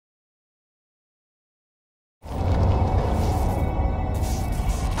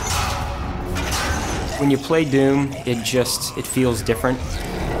When you play Doom, it feels different.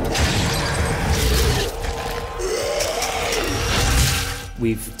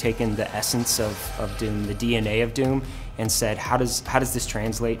 We've taken the essence of Doom, the DNA of Doom, and said, how does this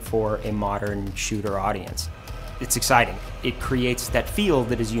translate for a modern shooter audience? It's exciting. It creates that feel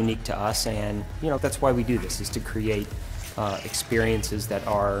that is unique to us, and that's why we do this, is to create experiences that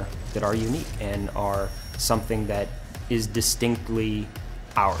are unique and are something that is distinctly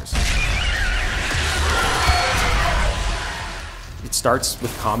ours. It starts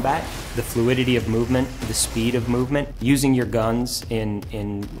with combat, the fluidity of movement, the speed of movement, using your guns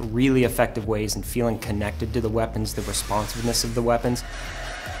in really effective ways and feeling connected to the weapons, the responsiveness of the weapons.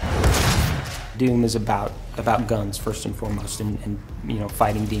 Doom is about guns first and foremost, and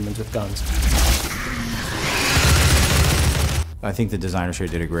fighting demons with guns. I think the designers here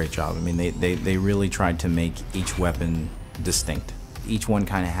did a great job. I mean, they really tried to make each weapon distinct. Each one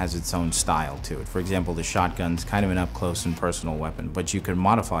kind of has its own style to it. For example, the shotgun's kind of an up-close and personal weapon, but you can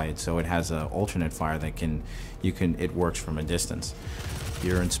modify it so it has an alternate fire that it works from a distance.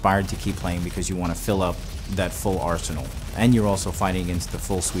 You're inspired to keep playing because you want to fill up that full arsenal. And you're also fighting against the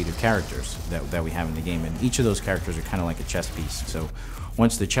full suite of characters that we have in the game. And each of those characters are kind of like a chess piece. So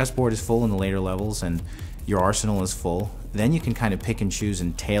once the chessboard is full in the later levels and your arsenal is full, then you can kind of pick and choose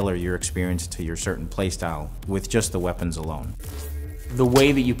and tailor your experience to your certain playstyle with just the weapons alone. The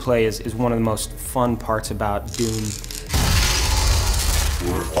way that you play is one of the most fun parts about Doom.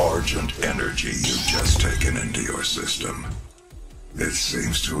 Pure Argent energy you've just taken into your system. It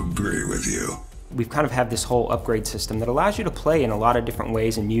seems to agree with you. We've kind of had this whole upgrade system that allows you to play in a lot of different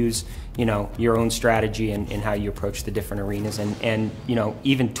ways and use, your own strategy and how you approach the different arenas, and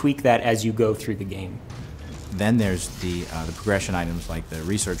even tweak that as you go through the game. Then there's the progression items like the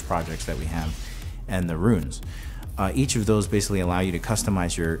research projects that we have and the runes. Each of those basically allow you to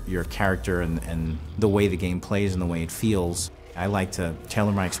customize your character and the way the game plays and the way it feels. I like to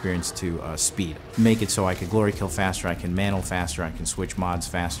tailor my experience to speed. Make it so I can glory kill faster, I can mantle faster, I can switch mods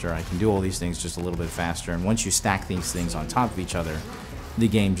faster, I can do all these things just a little bit faster. And once you stack these things on top of each other, the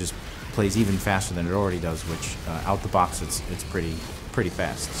game just plays even faster than it already does, which out the box it's pretty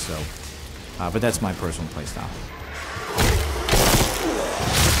fast. So, but that's my personal playstyle.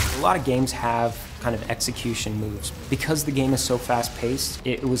 A lot of games have kind of execution moves. Because the game is so fast-paced,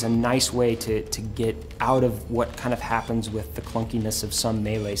 it was a nice way to get out of what kind of happens with the clunkiness of some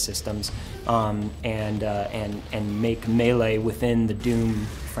melee systems, and make melee within the Doom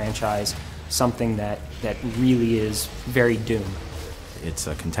franchise something that really is very Doom. It's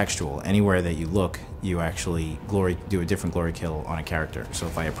contextual. Anywhere that you look, you actually do a different glory kill on a character. So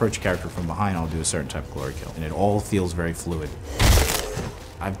if I approach a character from behind, I'll do a certain type of glory kill, and it all feels very fluid.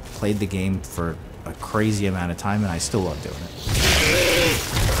 I've played the game for a crazy amount of time, and I still love doing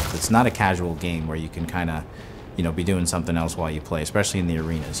it. It's not a casual game where you can kind of, be doing something else while you play, especially in the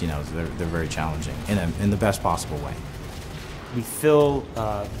arenas. They're very challenging in the best possible way. We fill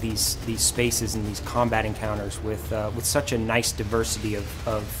these spaces and these combat encounters with such a nice diversity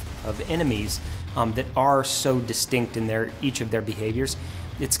of enemies that are so distinct in each of their behaviors.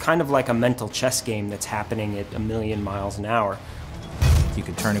 It's kind of like a mental chess game that's happening at 1,000,000 miles an hour. You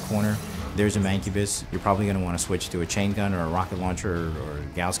could turn a corner, there's a Mancubus. You're probably going to want to switch to a chain gun or a rocket launcher or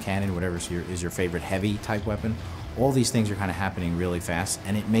a Gauss cannon, whatever is your favorite heavy type weapon. All these things are kind of happening really fast,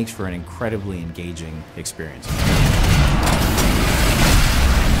 and it makes for an incredibly engaging experience.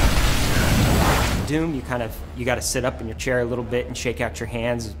 Doom, you got to sit up in your chair a little bit and shake out your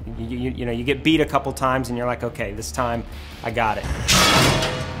hands. You get beat a couple times and you're like, okay, this time I got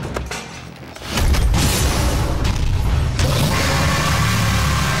it.